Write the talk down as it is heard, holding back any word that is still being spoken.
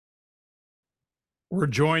We're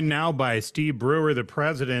joined now by Steve Bruere, the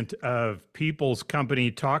president of People's Company,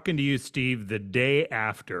 talking to you, Steve, the day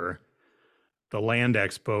after the Land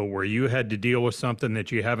Expo, where you had to deal with something that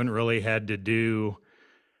you haven't really had to do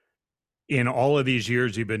in all of these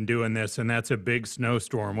years you've been doing this, and that's a big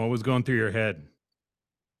snowstorm. What was going through your head?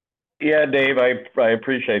 Yeah, Dave, I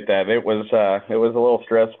appreciate that. It was a little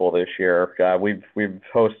stressful this year. We've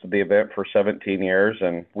hosted the event for 17 years,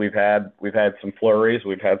 and we've had some flurries,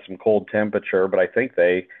 we've had some cold temperature, but I think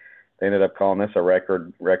they ended up calling this a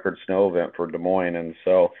record snow event for Des Moines, and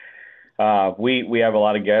so we have a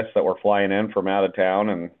lot of guests that were flying in from out of town,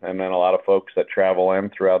 and then a lot of folks that travel in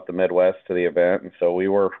throughout the Midwest to the event, and so we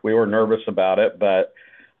were nervous about it, but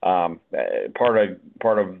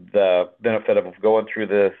part of the benefit of going through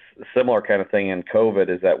this similar kind of thing in COVID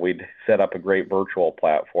is that we'd set up a great virtual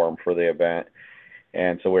platform for the event.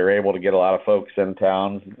 And so we were able to get a lot of folks in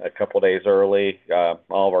town a couple of days early.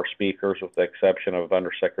 All of our speakers, with the exception of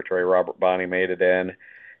Undersecretary Robert Bonney, made it in.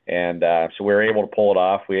 And so we were able to pull it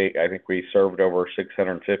off. I think we served over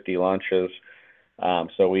 650 lunches.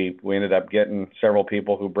 So we ended up getting several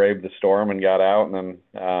people who braved the storm and got out. And then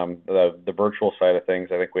the virtual side of things,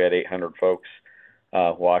 I think we had 800 folks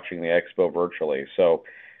watching the expo virtually. So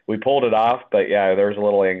we pulled it off, but yeah, there was a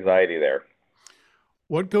little anxiety there.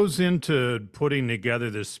 What goes into putting together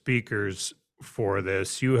the speakers for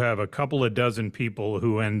this? You have a couple of dozen people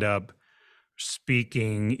who end up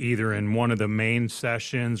speaking either in one of the main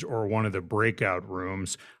sessions or one of the breakout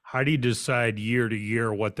rooms. How do you decide year to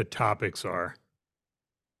year what the topics are?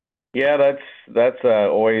 Yeah, that's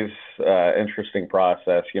always interesting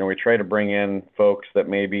process. You know, we try to bring in folks that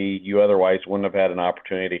maybe you otherwise wouldn't have had an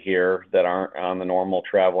opportunity to hear that aren't on the normal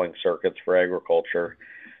traveling circuits for agriculture.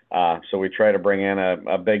 So we try to bring in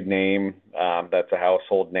a big name that's a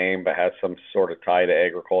household name but has some sort of tie to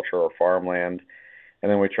agriculture or farmland. And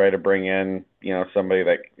then we try to bring in, somebody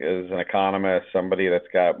that is an economist, somebody that's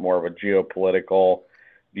got more of a geopolitical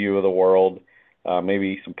view of the world,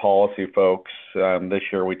 maybe some policy folks. This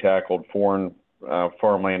year we tackled foreign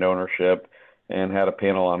farmland ownership and had a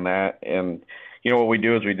panel on that. And what we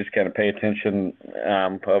do is we just kind of pay attention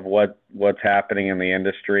of what's happening in the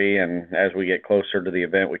industry, and as we get closer to the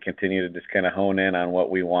event, we continue to just kind of hone in on what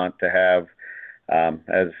we want to have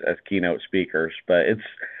as keynote speakers. But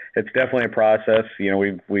it's definitely a process.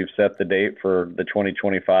 We've set the date for the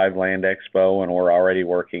 2025 Land Expo, and we're already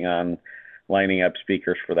working on lining up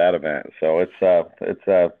speakers for that event. So it's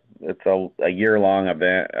a year-long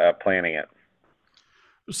event, planning it.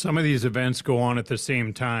 Some of these events go on at the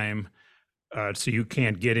same time, so you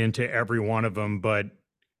can't get into every one of them, but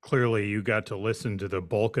clearly you got to listen to the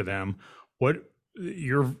bulk of them.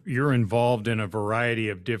 You're involved in a variety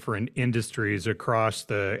of different industries across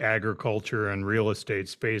the agriculture and real estate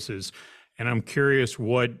spaces, and I'm curious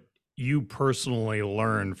what you personally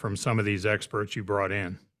learned from some of these experts you brought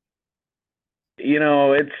in.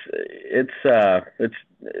 It's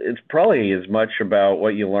probably as much about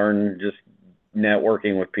what you learn just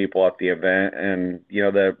networking with people at the event, and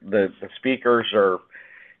the speakers are,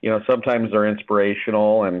 sometimes they're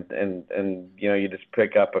inspirational, and you just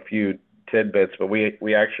pick up a few tidbits, but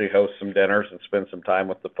we actually host some dinners and spend some time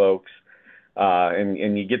with the folks,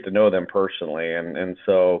 and you get to know them personally, and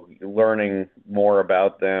so learning more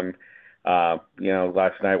about them.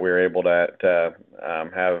 Last night we were able to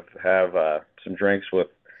have some drinks with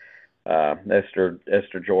Esther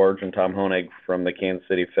George and Tom Honig from the Kansas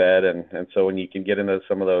City Fed, and so when you can get into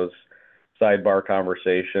some of those sidebar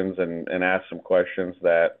conversations and ask some questions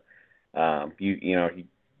that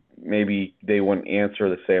maybe they wouldn't answer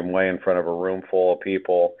the same way in front of a room full of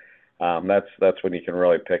people, that's when you can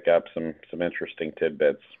really pick up some interesting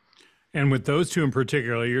tidbits. And with those two in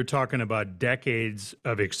particular, you're talking about decades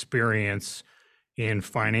of experience in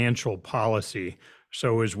financial policy.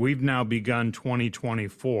 So as we've now begun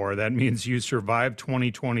 2024, that means you survived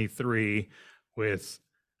 2023 with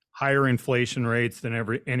higher inflation rates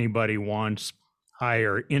than anybody wants,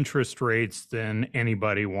 higher interest rates than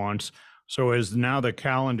anybody wants. So as now the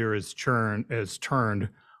calendar is turned,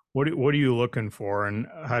 what are you looking for, and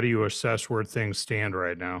how do you assess where things stand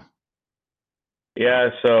right now? Yeah,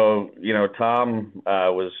 so Tom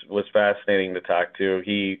was fascinating to talk to.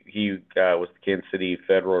 He was the Kansas City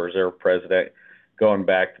Federal Reserve president going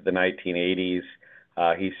back to the 1980s.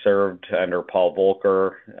 He served under Paul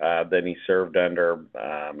Volcker, then he served under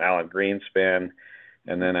Alan Greenspan,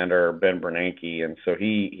 and then under Ben Bernanke, and so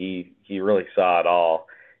he really saw it all,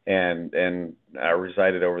 and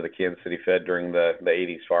resided over the Kansas City Fed during the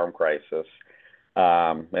 80s farm crisis.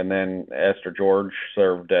 And then Esther George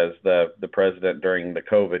served as the president during the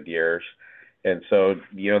COVID years. And so,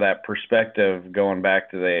 that perspective going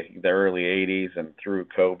back to the early 80s and through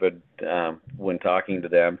COVID, when talking to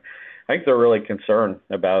them, I think they're really concerned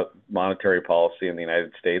about monetary policy in the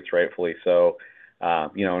United States, rightfully so.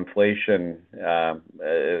 Inflation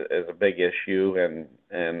is a big issue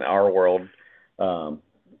in our world.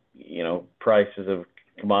 Prices of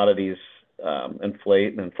commodities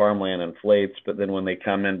inflate and farmland inflates, but then when they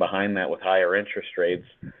come in behind that with higher interest rates,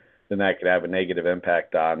 then that could have a negative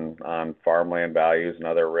impact on farmland values and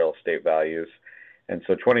other real estate values. And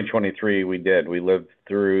so 2023, we lived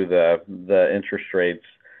through the interest rates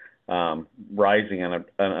rising on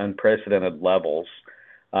unprecedented levels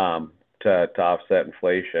to offset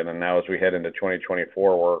inflation. And now as we head into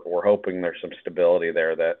 2024, we're hoping there's some stability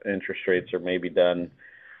there, that interest rates are maybe done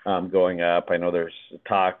going up. I know there's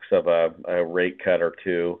talks of a rate cut or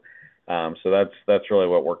two. So that's really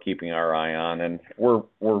what we're keeping our eye on, and we're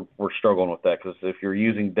struggling with that, because if you're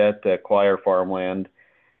using debt to acquire farmland,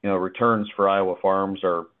 returns for Iowa farms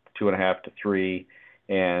are 2.5 to 3,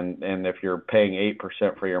 and if you're paying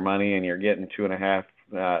 8% for your money and you're getting 2.5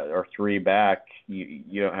 or 3 back,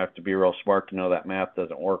 you don't have to be real smart to know that math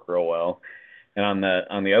doesn't work real well. And on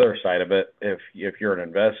the other side of it, if you're an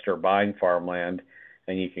investor buying farmland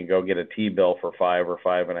and you can go get a T-bill for 5 or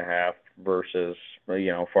 5.5 versus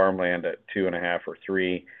farmland at 2.5 or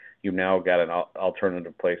 3, you've now got an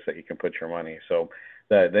alternative place that you can put your money. So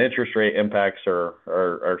the interest rate impacts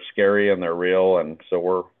are scary and they're real, and so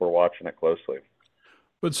we're watching it closely.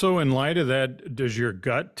 But so in light of that, does your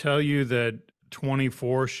gut tell you that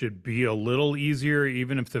 24 should be a little easier,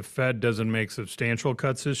 even if the Fed doesn't make substantial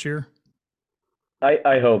cuts this year?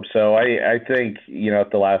 I hope so. I think,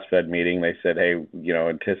 at the last Fed meeting, they said, hey,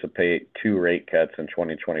 anticipate 2 rate cuts in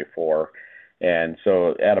 2024. And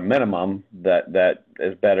so at a minimum, that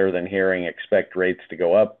is better than hearing expect rates to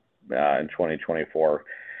go up in 2024.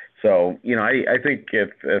 So, I think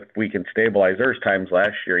if we can stabilize, there's times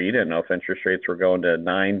last year you didn't know if interest rates were going to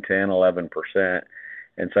 9, 10, 11%.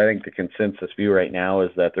 And so I think the consensus view right now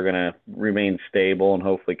is that they're going to remain stable and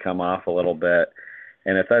hopefully come off a little bit.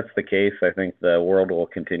 And if that's the case, I think the world will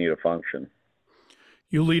continue to function.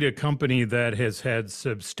 You lead a company that has had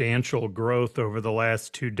substantial growth over the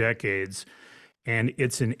last 2 decades, and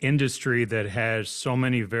it's an industry that has so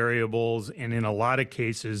many variables, and in a lot of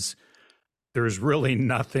cases, there's really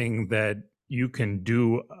nothing that you can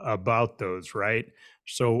do about those, right?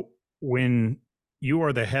 So when you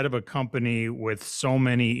are the head of a company with so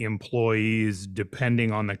many employees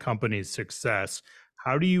depending on the company's success,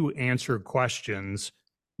 how do you answer questions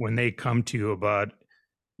when they come to you about,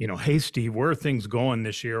 hey, Steve, where are things going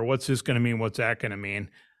this year? What's this going to mean? What's that going to mean?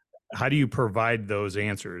 How do you provide those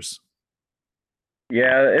answers?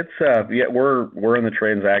 Yeah, it's we're in the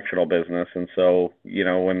transactional business, and so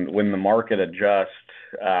when the market adjusts,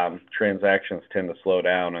 transactions tend to slow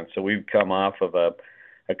down, and so we've come off of a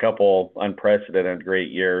couple unprecedented great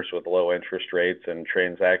years with low interest rates and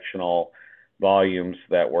transactional volumes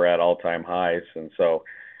that were at all-time highs, and so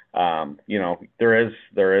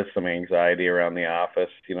there is some anxiety around the office.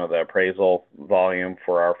 The appraisal volume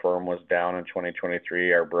for our firm was down in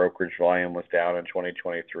 2023. Our brokerage volume was down in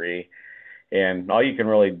 2023. And all you can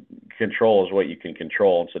really control is what you can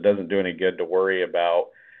control. And so it doesn't do any good to worry about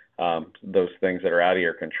those things that are out of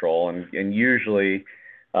your control. And usually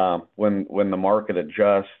when the market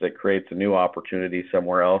adjusts, it creates a new opportunity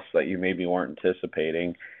somewhere else that you maybe weren't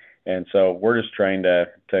anticipating. And so we're just trying to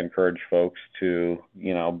encourage folks to,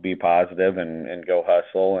 be positive and go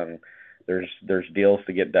hustle. And there's deals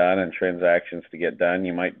to get done and transactions to get done.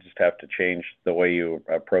 You might just have to change the way you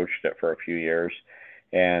approached it for a few years.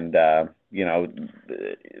 And,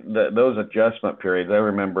 those adjustment periods, I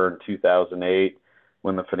remember in 2008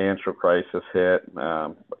 when the financial crisis hit,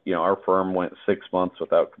 our firm went 6 months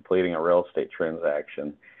without completing a real estate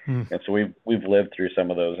transaction. And so we've lived through some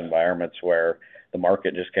of those environments where the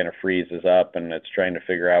market just kind of freezes up and it's trying to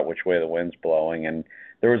figure out which way the wind's blowing. And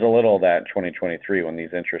there was a little of that in 2023 when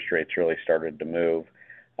these interest rates really started to move.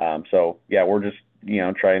 So yeah, we're just,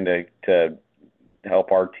 trying to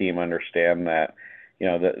help our team understand that,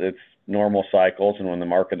 that it's normal cycles, and when the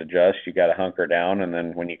market adjusts, you got to hunker down. And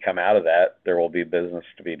then when you come out of that, there will be business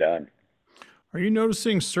to be done. Are you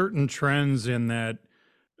noticing certain trends in that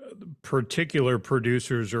particular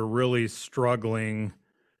producers are really struggling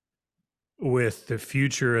with the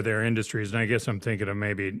future of their industries? And I guess I'm thinking of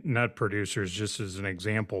maybe nut producers just as an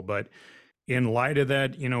example, but in light of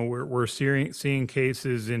that, we're seeing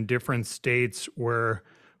cases in different states where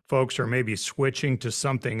folks are maybe switching to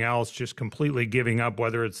something else, just completely giving up,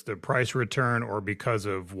 whether it's the price return or because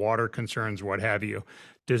of water concerns, what have you.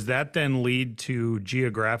 Does that then lead to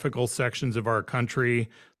geographical sections of our country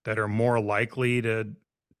that are more likely to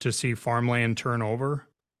see farmland turnover?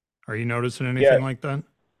 Are you noticing Yeah, anything like that?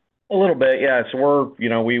 a little bit. Yeah. So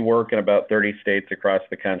we work in about 30 states across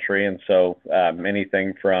the country. And so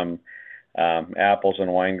anything from apples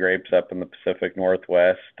and wine grapes up in the Pacific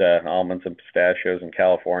Northwest, almonds and pistachios in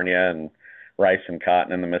California, and rice and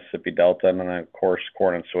cotton in the Mississippi Delta, and then of course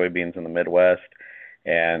corn and soybeans in the Midwest.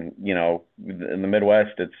 And in the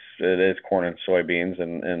Midwest, it is corn and soybeans,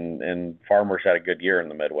 and farmers had a good year in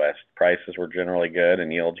the Midwest. Prices were generally good,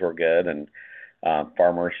 and yields were good, and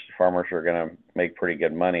farmers are going to make pretty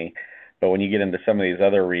good money. But when you get into some of these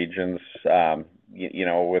other regions,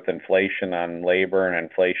 with inflation on labor and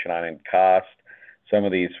inflation on cost, some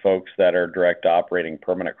of these folks that are direct operating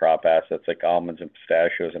permanent crop assets like almonds and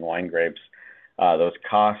pistachios and wine grapes, those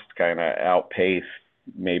costs kind of outpace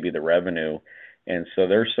maybe the revenue. And so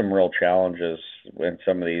there's some real challenges in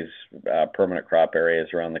some of these permanent crop areas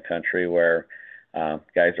around the country where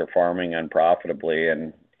guys are farming unprofitably,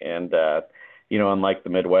 and unlike the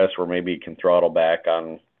Midwest where maybe you can throttle back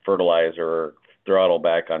on fertilizer or throttle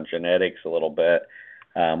back on genetics a little bit,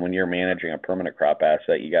 when you're managing a permanent crop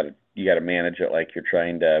asset, you got to manage it like you're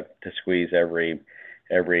trying to squeeze every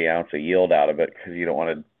ounce of yield out of it, because you don't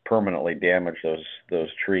want to permanently damage those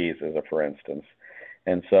trees, as a for instance.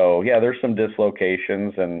 And so, yeah, there's some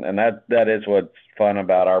dislocations, and that is what's fun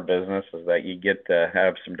about our business, is that you get to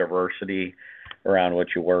have some diversity around what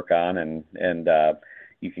you work on, and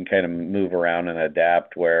you can kind of move around and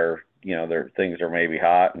adapt where things are maybe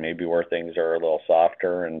hot, and maybe where things are a little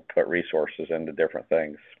softer, and put resources into different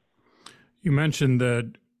things. You mentioned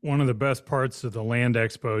that one of the best parts of the Land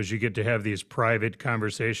Expo is you get to have these private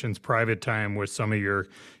conversations, private time with some of your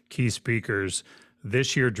key speakers.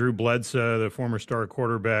 This year, Drew Bledsoe, the former star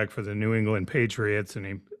quarterback for the New England Patriots, and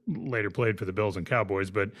he later played for the Bills and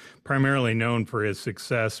Cowboys, but primarily known for his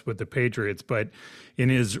success with the Patriots. But in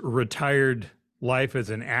his retired life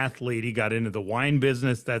as an athlete, he got into the wine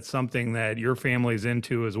business. That's something that your family's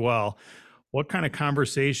into as well. What kind of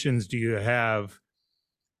conversations do you have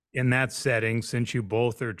in that setting, since you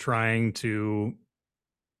both are trying to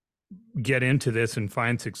get into this and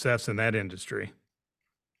find success in that industry?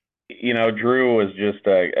 Drew was just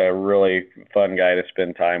a really fun guy to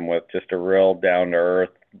spend time with, just a real down to earth,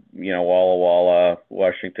 Walla Walla,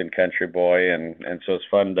 Washington country boy. And so it's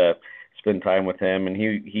fun to spend time with him. And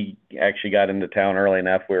he actually got into town early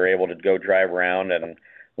enough. We were able to go drive around and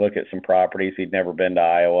look at some properties. He'd never been to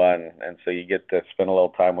Iowa. And so you get to spend a little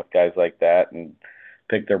time with guys like that and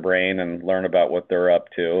pick their brain and learn about what they're up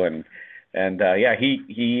to. Yeah,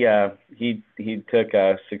 he took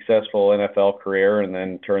a successful NFL career and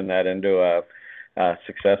then turned that into a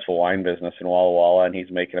successful wine business in Walla Walla, and he's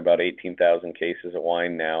making about 18,000 cases of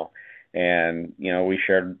wine now. And we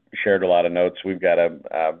shared a lot of notes. We've got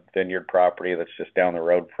a vineyard property that's just down the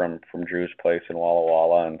road from Drew's place in Walla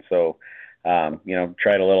Walla, and so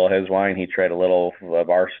tried a little of his wine. He tried a little of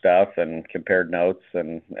our stuff and compared notes,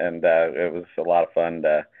 and it was a lot of fun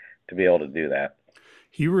to be able to do that.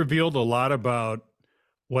 He revealed a lot about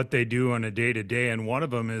what they do on a day to day, and one of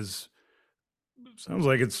them sounds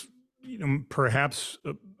like it's perhaps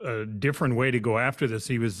a different way to go after this.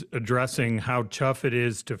 He was addressing how tough it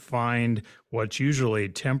is to find what's usually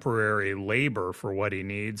temporary labor for what he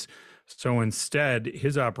needs. So instead,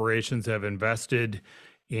 his operations have invested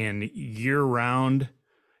in year-round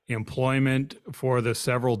employment for the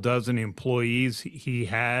several dozen employees he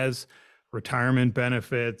has, retirement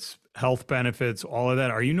benefits, health benefits, all of that.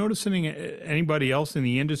 Are you noticing anybody else in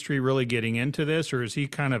the industry really getting into this, or is he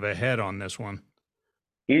kind of ahead on this one?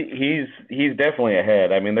 He's definitely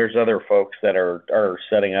ahead. I mean, there's other folks that are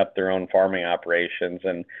setting up their own farming operations,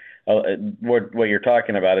 and what you're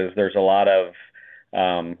talking about is there's a lot of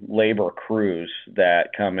labor crews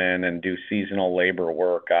that come in and do seasonal labor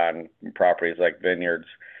work on properties like vineyards.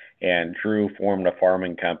 And Drew formed a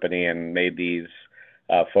farming company and made these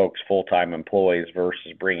folks full-time employees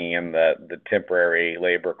versus bringing in the temporary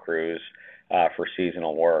labor crews for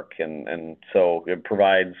seasonal work. And so it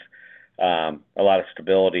provides a lot of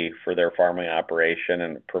stability for their farming operation,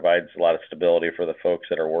 and it provides a lot of stability for the folks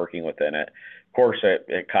that are working within it. Of course,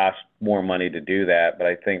 it costs more money to do that, but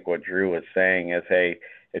I think what Drew was saying is, hey,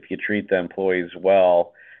 if you treat the employees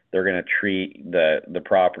well, they're going to treat the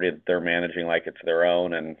property that they're managing like it's their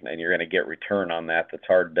own, and you're going to get return on that. That's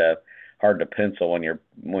hard to pencil when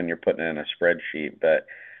you're putting it in a spreadsheet. But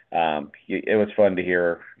it was fun to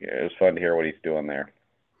hear. It was fun to hear what he's doing there.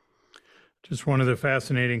 Just one of the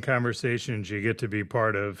fascinating conversations you get to be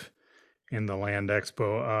part of in the Land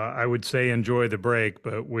Expo. I would say enjoy the break,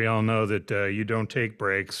 but we all know that you don't take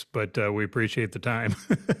breaks, but we appreciate the time.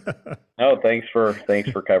 Oh, thanks for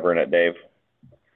covering it, Dave.